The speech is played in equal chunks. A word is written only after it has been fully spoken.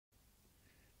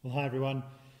Well, hi everyone.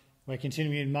 We're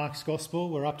continuing in Mark's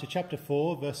Gospel. We're up to chapter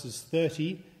 4, verses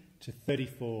 30 to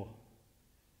 34.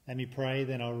 Let me pray,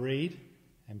 then I'll read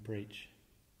and preach.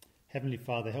 Heavenly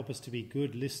Father, help us to be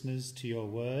good listeners to your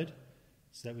word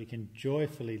so that we can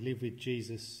joyfully live with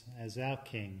Jesus as our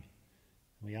King.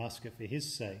 We ask it for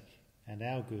his sake and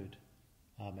our good.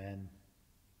 Amen.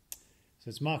 So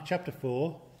it's Mark chapter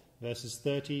 4, verses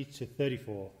 30 to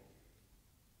 34.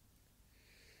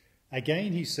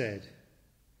 Again he said,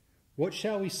 "What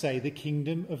shall we say the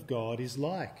kingdom of God is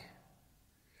like?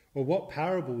 Or what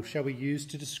parable shall we use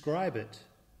to describe it?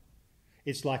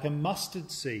 It's like a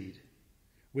mustard seed,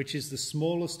 which is the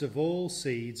smallest of all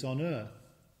seeds on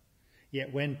earth.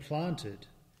 Yet when planted,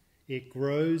 it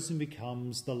grows and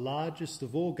becomes the largest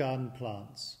of all garden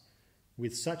plants,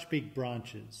 with such big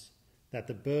branches that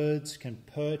the birds can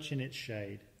perch in its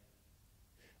shade."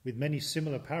 With many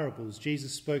similar parables,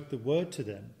 Jesus spoke the word to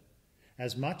them,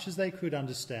 as much as they could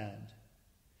understand.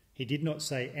 He did not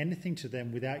say anything to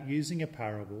them without using a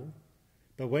parable,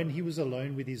 but when he was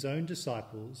alone with his own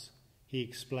disciples, he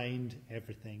explained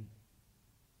everything.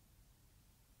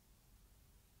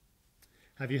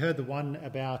 Have you heard the one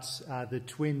about the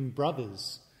twin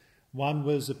brothers? One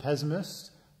was a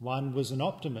pessimist, one was an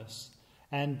optimist,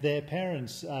 and their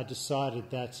parents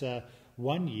decided that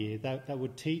one year they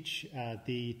would teach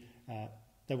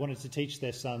they wanted to teach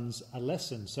their sons a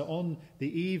lesson. So on the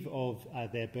eve of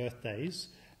their birthdays,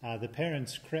 the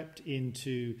parents crept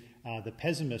into the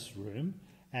pessimist room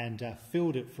and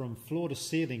filled it from floor to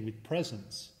ceiling with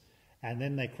presents. And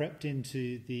then they crept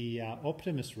into the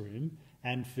optimist room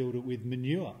and filled it with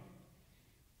manure.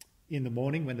 In the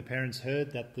morning, when the parents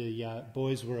heard that the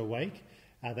boys were awake,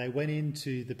 they went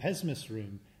into the pessimist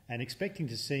room and expecting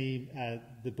to see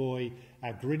the boy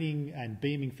grinning and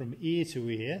beaming from ear to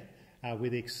ear,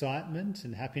 with excitement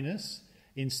and happiness.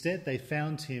 Instead, they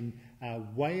found him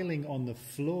wailing on the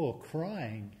floor,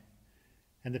 crying.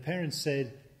 And the parents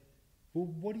said, "Well,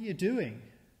 what are you doing?"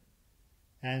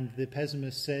 And the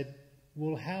pessimist said,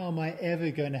 "Well, how am I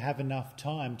ever going to have enough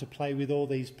time to play with all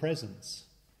these presents?"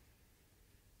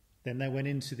 Then they went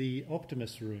into the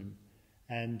optimist room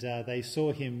and they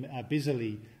saw him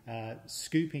busily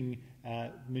scooping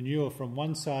manure from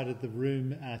one side of the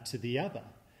room to the other,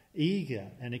 eager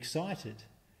and excited.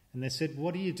 And they said,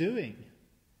 "What are you doing?"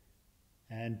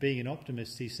 And being an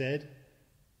optimist, he said,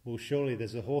 "Well, surely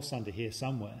there's a horse under here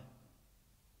somewhere."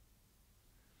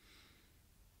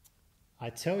 I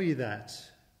tell you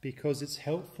that because it's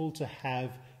helpful to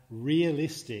have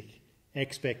realistic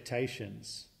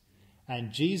expectations.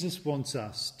 And Jesus wants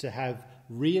us to have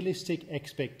realistic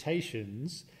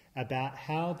expectations about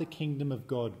how the kingdom of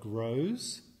God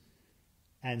grows,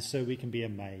 and so we can be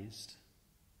amazed.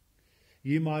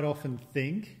 You might often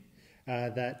think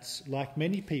that, like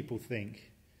many people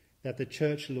think, that the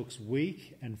church looks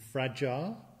weak and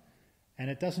fragile, and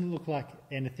it doesn't look like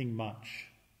anything much.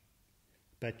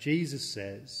 But Jesus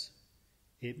says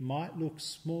it might look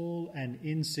small and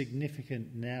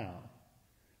insignificant now,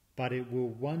 but it will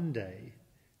one day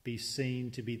be seen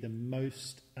to be the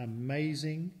most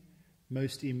amazing,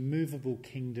 most immovable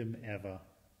kingdom ever.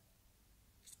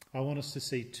 I want us to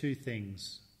see two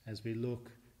things as we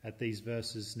look at these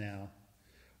verses now.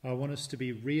 I want us to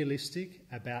be realistic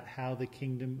about how the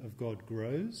kingdom of God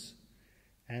grows,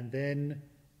 and then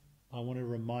I want to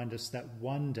remind us that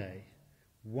one day,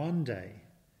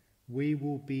 we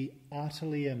will be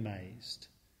utterly amazed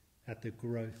at the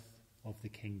growth of the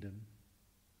kingdom.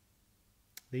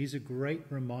 These are great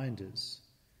reminders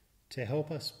to help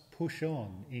us push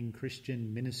on in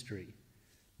Christian ministry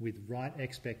with right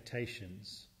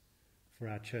expectations for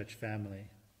our church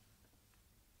family.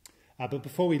 But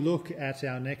before we look at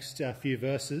our next few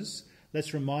verses,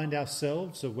 let's remind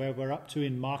ourselves of where we're up to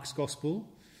in Mark's Gospel.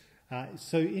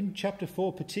 So in chapter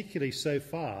 4 particularly so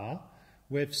far,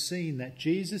 we've seen that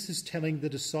Jesus is telling the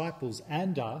disciples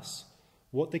and us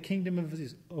what the kingdom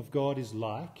of God is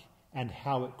like and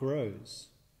how it grows.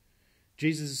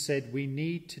 Jesus has said we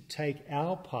need to take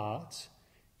our part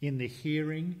in the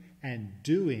hearing and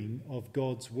doing of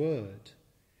God's word,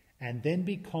 and then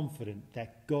be confident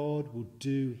that God will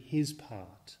do his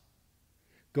part.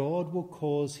 God will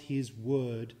cause his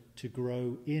word to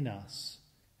grow in us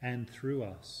and through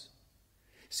us.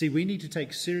 See, we need to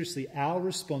take seriously our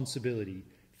responsibility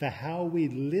for how we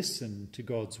listen to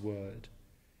God's word,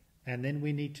 and then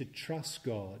we need to trust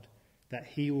God that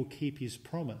he will keep his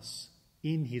promise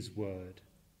in his word.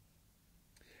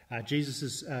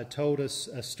 Jesus has told us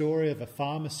a story of a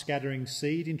farmer scattering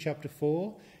seed in chapter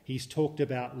 4. He's talked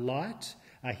about light.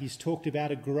 He's talked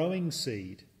about a growing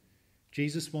seed.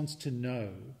 Jesus wants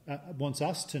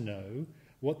us to know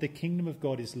what the kingdom of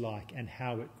God is like and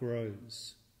how it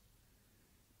grows.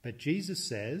 But Jesus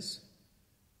says,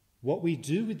 what we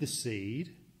do with the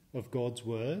seed of God's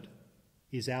word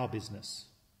is our business.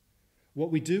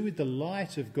 What we do with the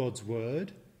light of God's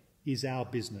word is our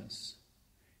business.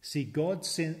 See, God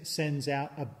sends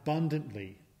out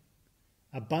abundantly,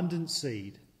 abundant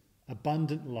seed,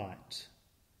 abundant light.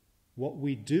 What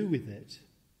we do with it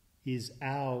is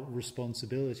our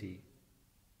responsibility.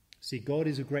 See, God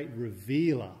is a great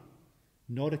revealer,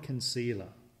 not a concealer.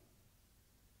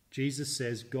 Jesus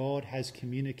says God has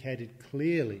communicated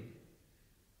clearly,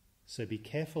 so be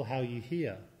careful how you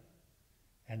hear,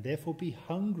 and therefore be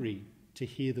hungry to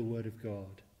hear the word of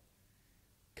God.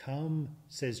 Come,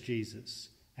 says Jesus,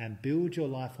 and build your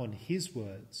life on his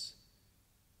words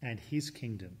and his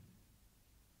kingdom.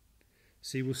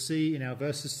 See, we'll see in our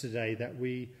verses today that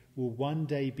we will one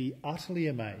day be utterly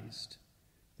amazed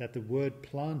that the word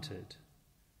planted,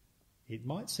 it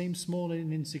might seem small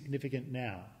and insignificant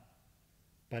now,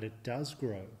 but it does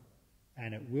grow,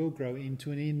 and it will grow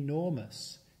into an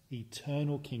enormous,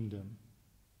 eternal kingdom.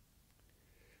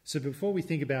 So before we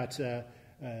think about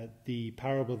the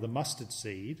parable of the mustard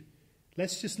seed,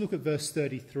 let's just look at verse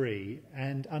 33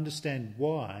 and understand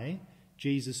why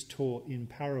Jesus taught in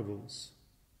parables.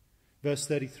 Verse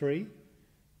 33,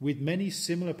 with many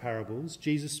similar parables,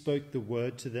 Jesus spoke the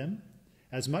word to them,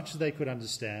 as much as they could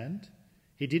understand.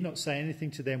 He did not say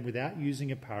anything to them without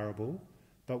using a parable,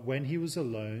 but when he was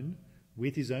alone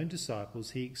with his own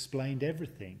disciples, he explained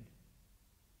everything.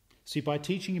 See, by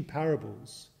teaching in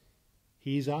parables,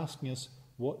 he is asking us,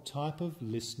 what type of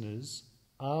listeners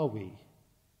are we?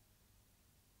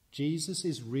 Jesus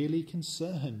is really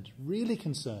concerned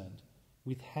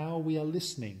with how we are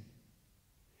listening.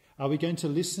 Are we going to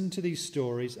listen to these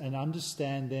stories and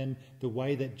understand them the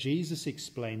way that Jesus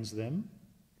explains them?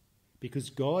 Because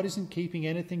God isn't keeping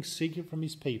anything secret from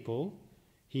his people.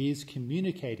 He is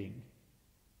communicating.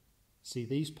 See,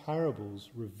 these parables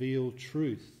reveal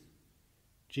truth.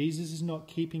 Jesus is not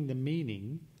keeping the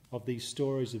meaning of these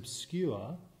stories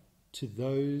obscure to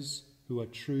those who are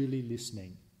truly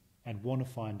listening and want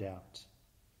to find out.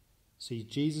 See,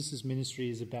 Jesus' ministry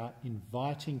is about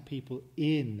inviting people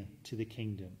in to the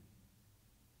kingdom.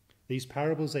 These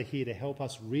parables are here to help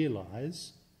us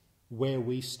realize where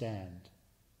we stand.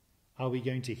 Are we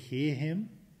going to hear him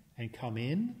and come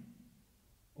in?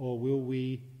 Or will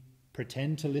we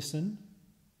pretend to listen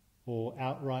or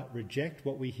outright reject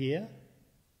what we hear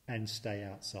and stay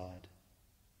outside?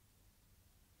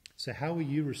 So how are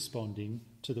you responding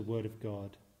to the word of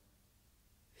God?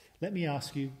 Let me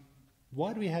ask you,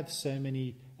 why do we have so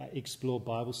many Explore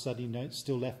Bible study notes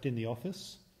still left in the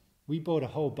office? We bought a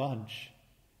whole bunch,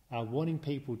 wanting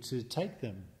people to take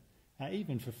them,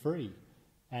 even for free,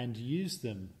 and use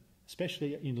them,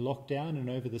 especially in lockdown and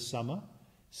over the summer,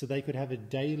 so they could have a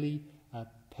daily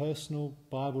personal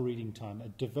Bible reading time, a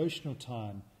devotional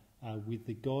time with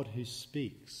the God who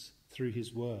speaks through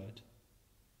his word.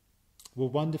 Well,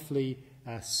 wonderfully,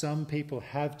 some people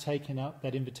have taken up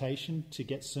that invitation to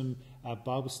get some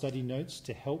Bible study notes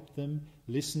to help them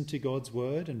listen to God's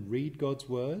word and read God's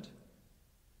word.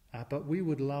 But we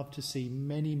would love to see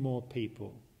many more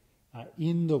people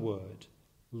in the word,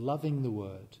 loving the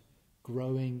word,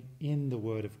 growing in the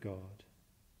word of God.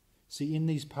 See, in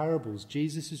these parables,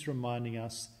 Jesus is reminding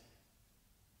us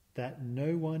that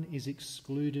no one is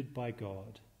excluded by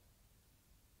God.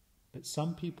 But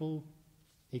some people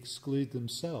exclude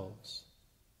themselves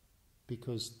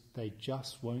because they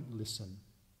just won't listen.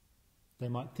 They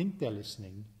might think they're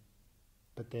listening,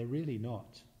 but they're really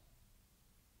not.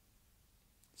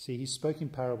 See, he spoke in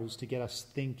parables to get us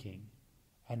thinking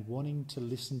and wanting to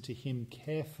listen to him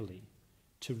carefully,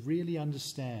 to really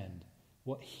understand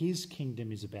what his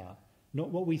kingdom is about, not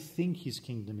what we think his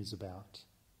kingdom is about.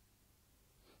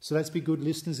 So let's be good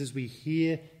listeners as we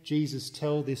hear Jesus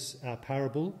tell this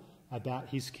parable about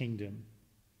his kingdom.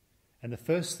 And the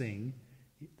first thing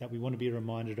that we want to be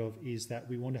reminded of is that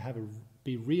we want to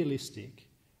be realistic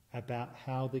about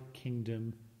how the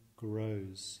kingdom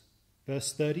grows.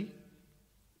 Verse 30.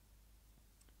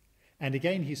 And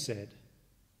again he said,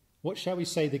 what shall we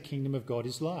say the kingdom of God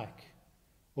is like?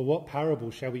 Or what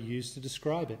parable shall we use to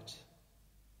describe it?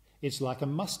 It's like a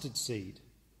mustard seed,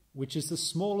 which is the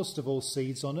smallest of all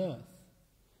seeds on earth.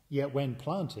 Yet when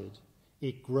planted,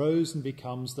 it grows and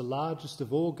becomes the largest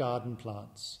of all garden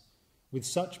plants, with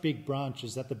such big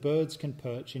branches that the birds can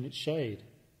perch in its shade.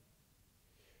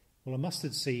 Well, a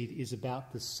mustard seed is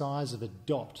about the size of a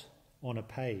dot on a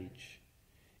page.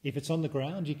 If it's on the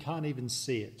ground, you can't even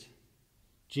see it.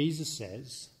 Jesus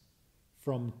says,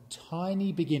 from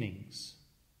tiny beginnings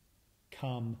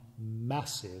come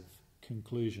massive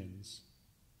conclusions.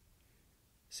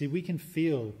 See, we can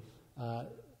feel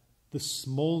the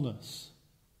smallness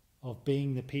of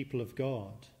being the people of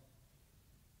God.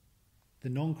 The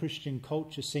non-Christian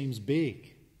culture seems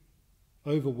big,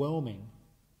 overwhelming.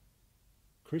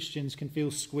 Christians can feel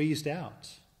squeezed out.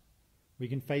 We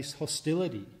can face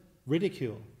hostility,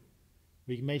 ridicule.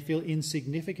 We may feel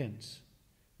insignificant.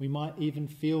 We might even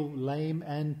feel lame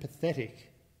and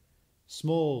pathetic,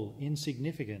 small,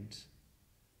 insignificant.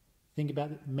 Think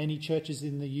about many churches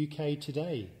in the UK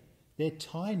today. They're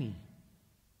tiny.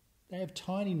 They have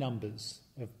tiny numbers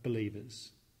of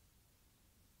believers.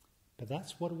 But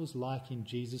that's what it was like in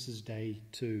Jesus' day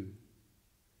too.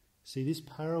 See, this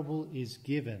parable is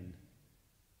given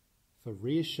for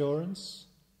reassurance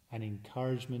and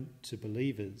encouragement to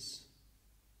believers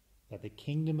that the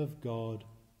kingdom of God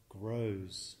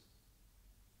grows.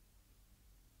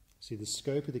 See, the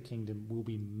scope of the kingdom will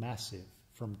be massive.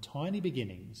 From tiny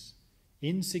beginnings,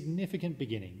 insignificant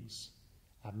beginnings,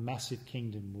 a massive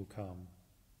kingdom will come.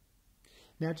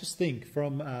 Now just think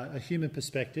from a human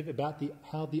perspective about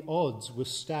how the odds were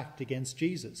stacked against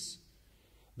Jesus.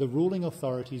 The ruling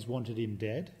authorities wanted him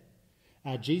dead.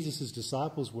 Jesus'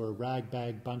 disciples were a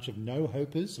ragbag bunch of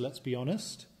no-hopers, let's be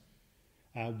honest.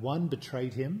 One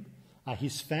betrayed him.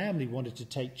 His family wanted to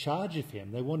take charge of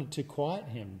him. They wanted to quieten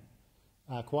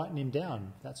him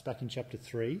down. That's back in chapter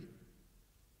 3.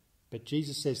 But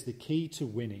Jesus says the key to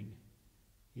winning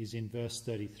is in verse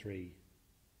 33.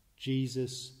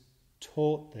 Jesus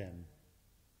taught them.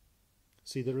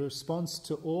 See, the response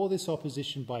to all this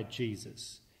opposition by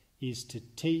Jesus is to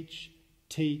teach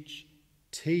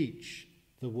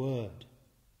the word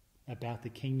about the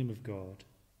kingdom of God.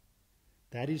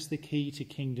 That is the key to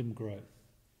kingdom growth.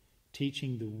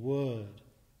 Teaching the word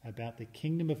about the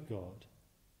kingdom of God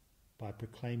by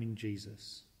proclaiming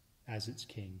Jesus as its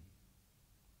king.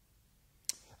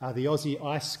 The Aussie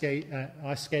ice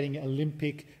skating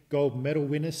Olympic gold medal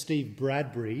winner Steve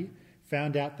Bradbury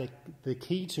found out that the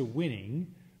key to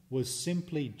winning was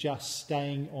simply just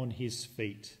staying on his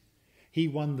feet. He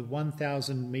won the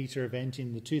 1,000 metre event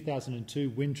in the 2002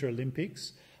 Winter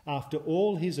Olympics after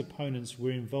all his opponents were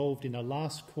involved in a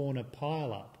last corner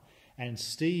pile-up, and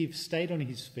Steve stayed on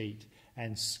his feet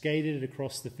and skated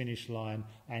across the finish line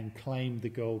and claimed the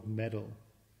gold medal.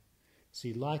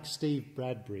 See, like Steve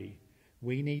Bradbury,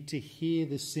 we need to hear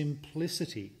the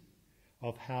simplicity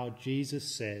of how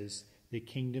Jesus says the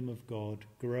kingdom of God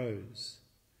grows.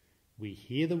 We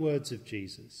hear the words of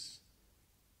Jesus.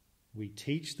 We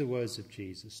teach the words of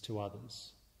Jesus to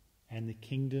others, and the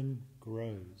kingdom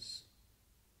grows.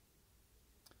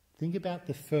 Think about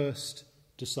the first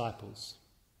disciples.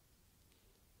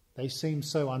 They seem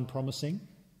so unpromising,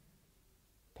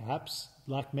 perhaps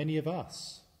like many of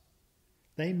us.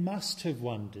 They must have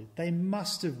wondered.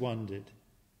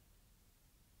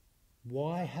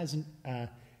 Why hasn't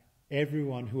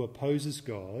everyone who opposes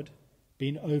God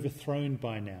been overthrown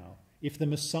by now? If the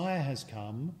Messiah has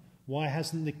come, why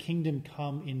hasn't the kingdom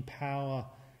come in power,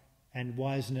 and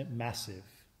why isn't it massive?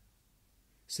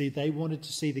 See, they wanted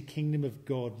to see the kingdom of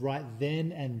God right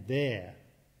then and there.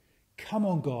 Come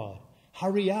on, God,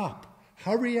 hurry up.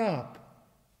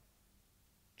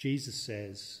 Jesus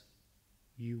says,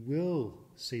 you will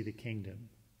see the kingdom.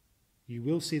 You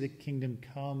will see the kingdom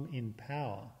come in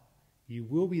power. You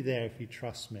will be there if you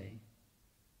trust me.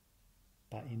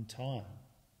 But in time.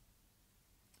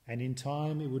 And in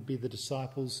time, it would be the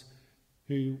disciples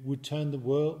who would turn the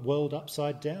world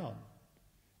upside down.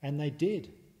 And they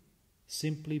did,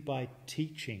 simply by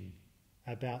teaching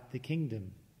about the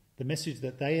kingdom. The message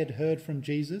that they had heard from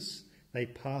Jesus, they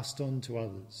passed on to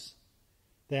others.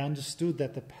 They understood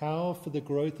that the power for the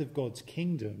growth of God's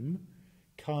kingdom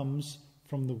comes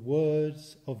from the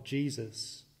words of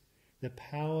Jesus. The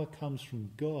power comes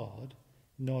from God,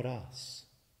 not us.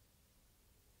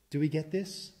 Do we get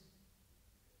this?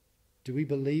 Do we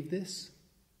believe this?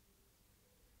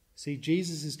 See,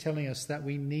 Jesus is telling us that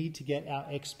we need to get our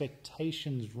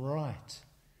expectations right.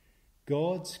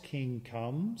 God's king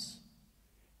comes.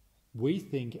 We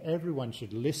think everyone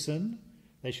should listen.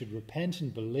 They should repent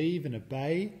and believe and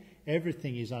obey.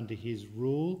 Everything is under his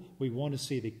rule. We want to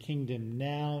see the kingdom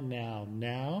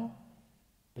now.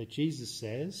 But Jesus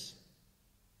says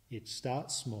it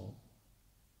starts small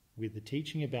with the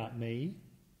teaching about me.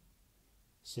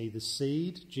 See, the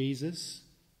seed, Jesus,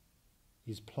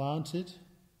 is planted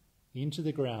into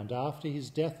the ground. After his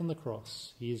death on the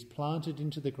cross, he is planted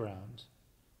into the ground,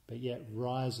 but yet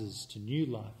rises to new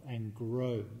life and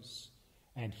grows.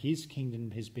 And his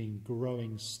kingdom has been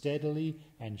growing steadily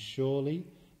and surely,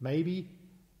 maybe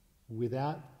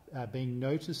without being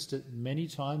noticed at many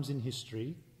times in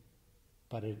history,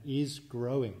 but it is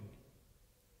growing.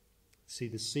 See,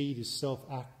 the seed is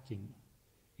self-acting.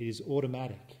 It is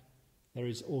automatic. There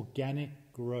is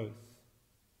organic growth.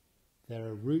 There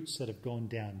are roots that have gone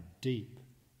down deep,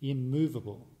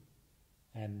 immovable,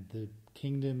 and the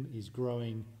kingdom is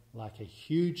growing like a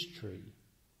huge tree,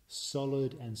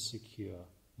 solid and secure,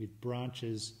 with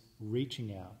branches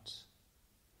reaching out.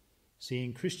 See,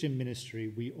 in Christian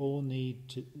ministry, we all need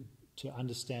to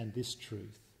understand this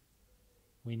truth.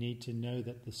 We need to know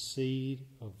that the seed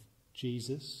of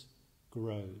Jesus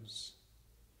grows.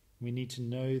 We need to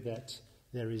know that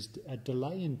there is a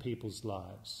delay in people's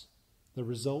lives. The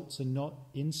results are not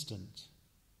instant.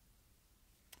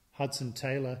 Hudson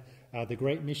Taylor, the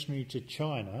great missionary to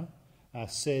China,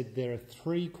 said there are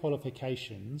 3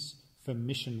 qualifications for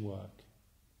mission work: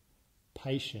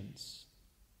 patience,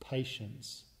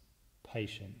 patience,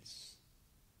 patience.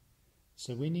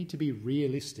 So we need to be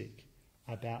realistic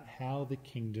about how the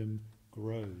kingdom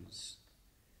grows.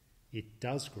 It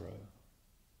does grow,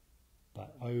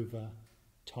 but over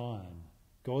time.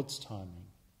 God's timing,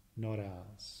 not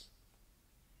ours.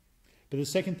 But the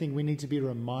second thing we need to be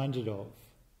reminded of,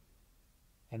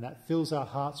 and that fills our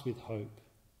hearts with hope,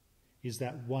 is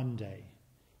that one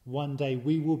day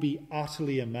we will be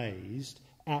utterly amazed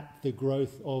at the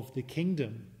growth of the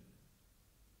kingdom.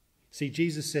 See,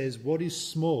 Jesus says what is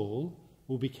small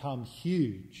will become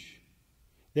huge.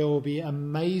 There will be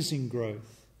amazing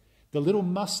growth. The little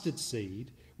mustard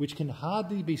seed, which can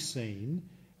hardly be seen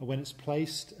when it's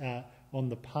placed on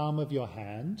the palm of your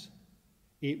hand,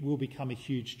 it will become a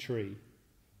huge tree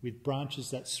with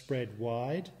branches that spread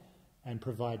wide and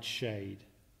provide shade,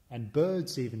 and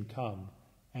birds even come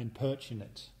and perch in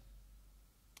it.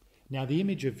 Now, the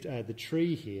image of the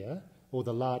tree here, or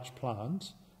the large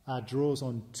plant, draws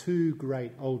on 2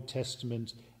 great Old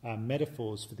Testament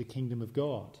metaphors for the kingdom of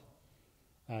God.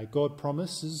 God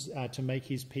promises to make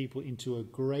his people into a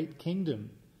great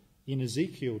kingdom in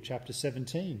Ezekiel chapter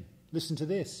 17. Listen to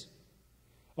this.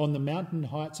 On the mountain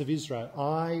heights of Israel,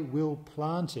 I will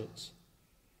plant it.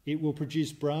 It will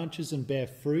produce branches and bear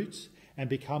fruit and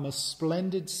become a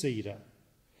splendid cedar.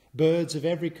 Birds of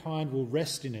every kind will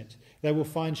rest in it. They will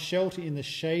find shelter in the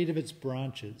shade of its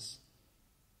branches.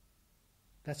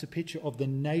 That's a picture of the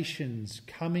nations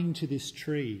coming to this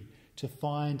tree to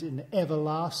find an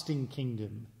everlasting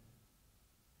kingdom,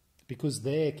 because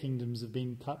their kingdoms have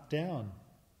been cut down.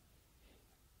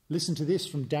 Listen to this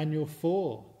from Daniel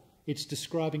 4. It's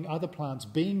describing other plants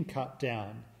being cut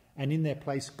down, and in their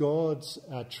place God's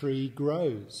tree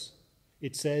grows.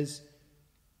 It says,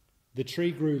 the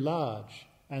tree grew large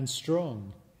and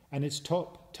strong, and its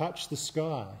top touched the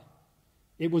sky.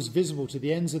 It was visible to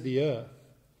the ends of the earth.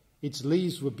 Its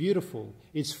leaves were beautiful,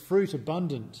 its fruit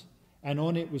abundant, and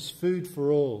on it was food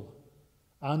for all.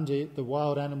 Under it the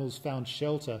wild animals found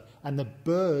shelter, and the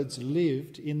birds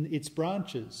lived in its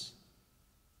branches.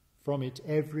 From it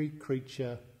every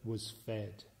creature was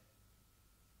fed.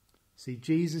 See,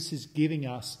 Jesus is giving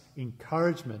us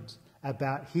encouragement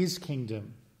about his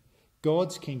kingdom.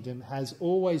 God's kingdom has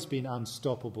always been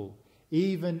unstoppable,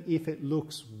 even if it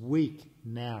looks weak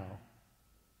now.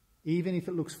 Even if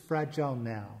it looks fragile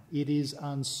now, it is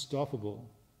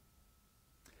unstoppable.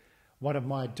 One of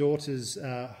my daughter's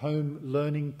home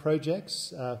learning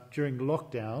projects during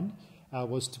lockdown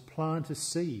was to plant a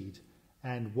seed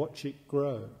and watch it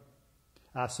grow.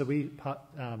 So we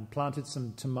planted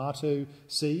some tomato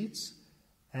seeds,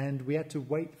 and we had to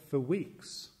wait for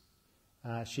weeks.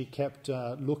 She kept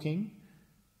looking,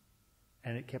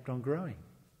 and it kept on growing.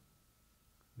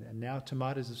 And now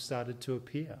tomatoes have started to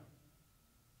appear.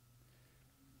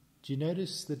 Do you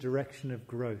notice the direction of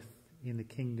growth in the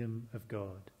kingdom of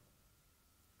God?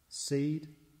 Seed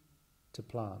to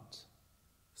plant,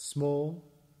 small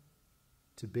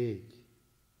to big.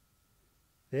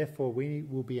 Therefore, we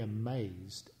will be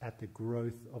amazed at the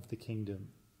growth of the kingdom.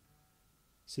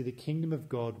 See, the kingdom of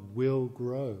God will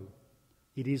grow.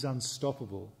 It is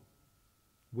unstoppable.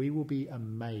 We will be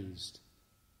amazed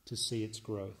to see its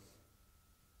growth.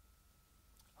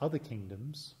 Other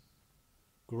kingdoms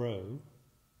grow,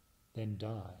 then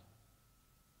die.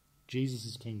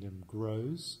 Jesus' kingdom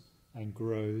grows and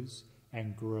grows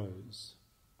and grows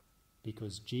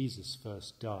because Jesus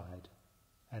first died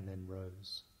and then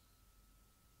rose.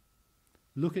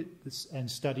 Look at this and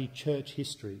study church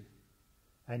history,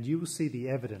 and you will see the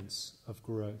evidence of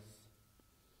growth.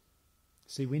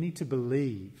 See, we need to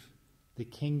believe the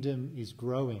kingdom is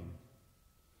growing.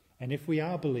 And if we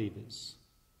are believers,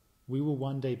 we will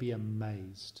one day be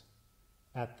amazed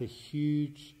at the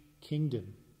huge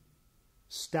kingdom,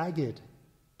 staggered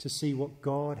to see what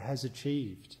God has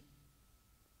achieved.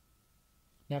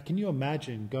 Now, can you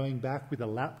imagine going back with a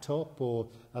laptop or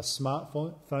a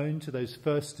smartphone to those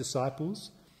first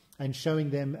disciples and showing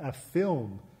them a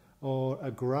film or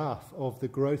a graph of the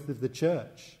growth of the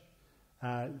church?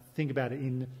 Think about it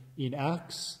in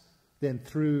Acts, then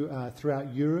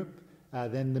throughout Europe,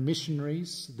 then the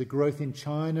missionaries, the growth in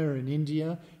China and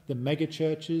India, the mega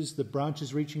churches, the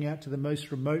branches reaching out to the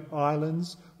most remote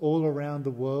islands all around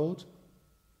the world.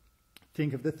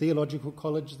 Think of the theological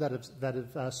colleges that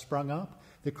have sprung up,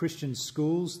 the Christian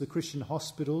schools, the Christian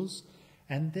hospitals,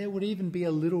 and there would even be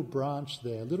a little branch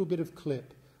there, a little bit of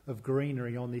clip of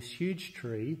greenery on this huge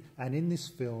tree, and in this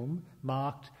film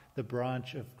marked the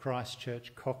branch of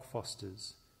Christchurch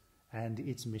Cockfosters and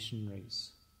its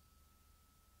missionaries.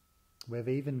 We've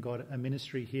even got a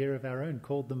ministry here of our own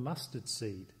called the Mustard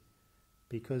Seed,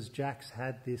 because Jack's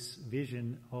had this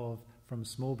vision of, from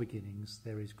small beginnings,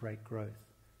 there is great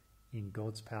growth in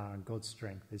God's power and God's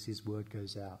strength as his word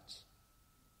goes out.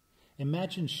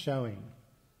 Imagine showing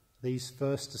these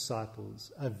first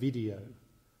disciples a video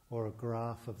or a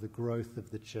graph of the growth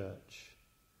of the church.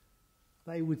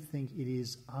 They would think it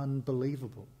is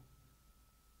unbelievable.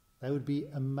 They would be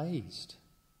amazed.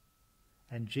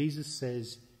 And Jesus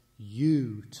says,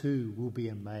 you too will be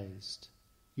amazed.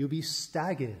 You'll be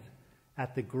staggered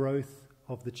at the growth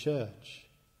of the church,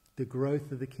 the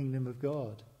growth of the kingdom of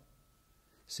God.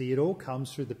 See, it all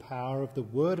comes through the power of the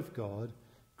word of God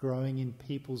growing in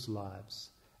people's lives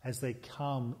as they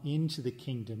come into the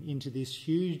kingdom, into this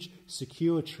huge,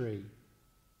 secure tree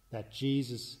that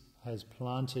Jesus has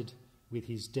planted with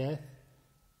his death,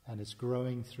 and it's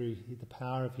growing through the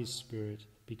power of his Spirit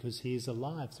because he is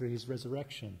alive through his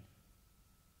resurrection.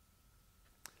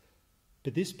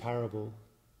 But this parable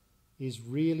is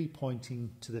really pointing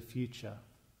to the future,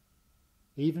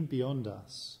 even beyond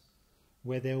us,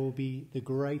 where there will be the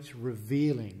great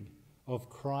revealing of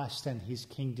Christ and his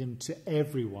kingdom to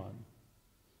everyone.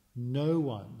 No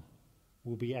one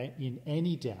will be in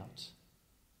any doubt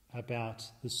about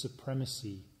the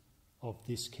supremacy of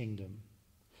this kingdom.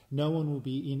 No one will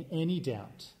be in any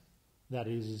doubt that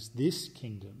it is this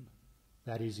kingdom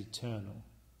that is eternal,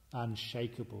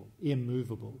 unshakable,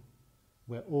 immovable,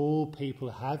 where all people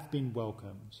have been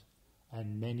welcomed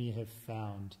and many have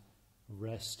found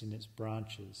rest in its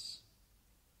branches.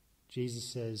 Jesus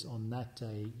says, on that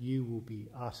day, you will be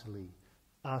utterly,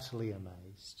 utterly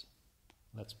amazed.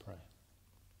 Let's pray.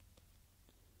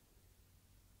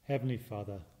 Heavenly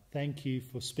Father, thank you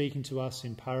for speaking to us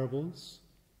in parables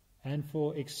and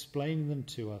for explaining them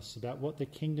to us about what the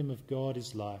kingdom of God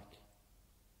is like.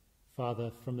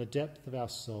 Father, from the depth of our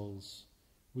souls,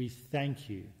 we thank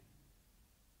you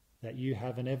that you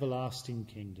have an everlasting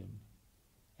kingdom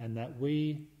and that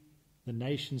we, the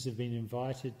nations, have been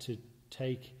invited to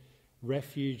take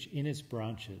refuge in its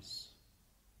branches.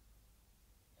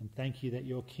 And thank you that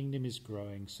your kingdom is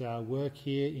growing. So our work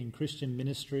here in Christian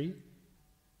ministry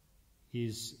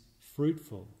is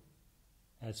fruitful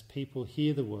as people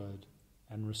hear the word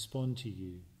and respond to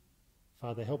you.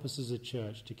 Father, help us as a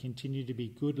church to continue to be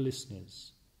good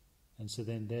listeners and so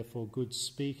then therefore good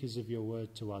speakers of your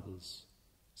word to others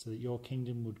so that your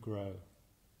kingdom would grow.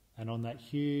 And on that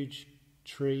huge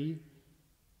tree,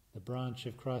 the branch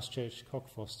of Christchurch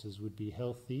Cockfosters would be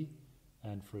healthy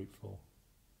and fruitful.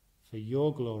 For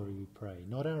your glory we pray,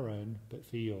 not our own, but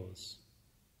for yours.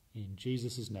 In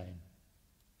Jesus' name,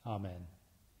 amen.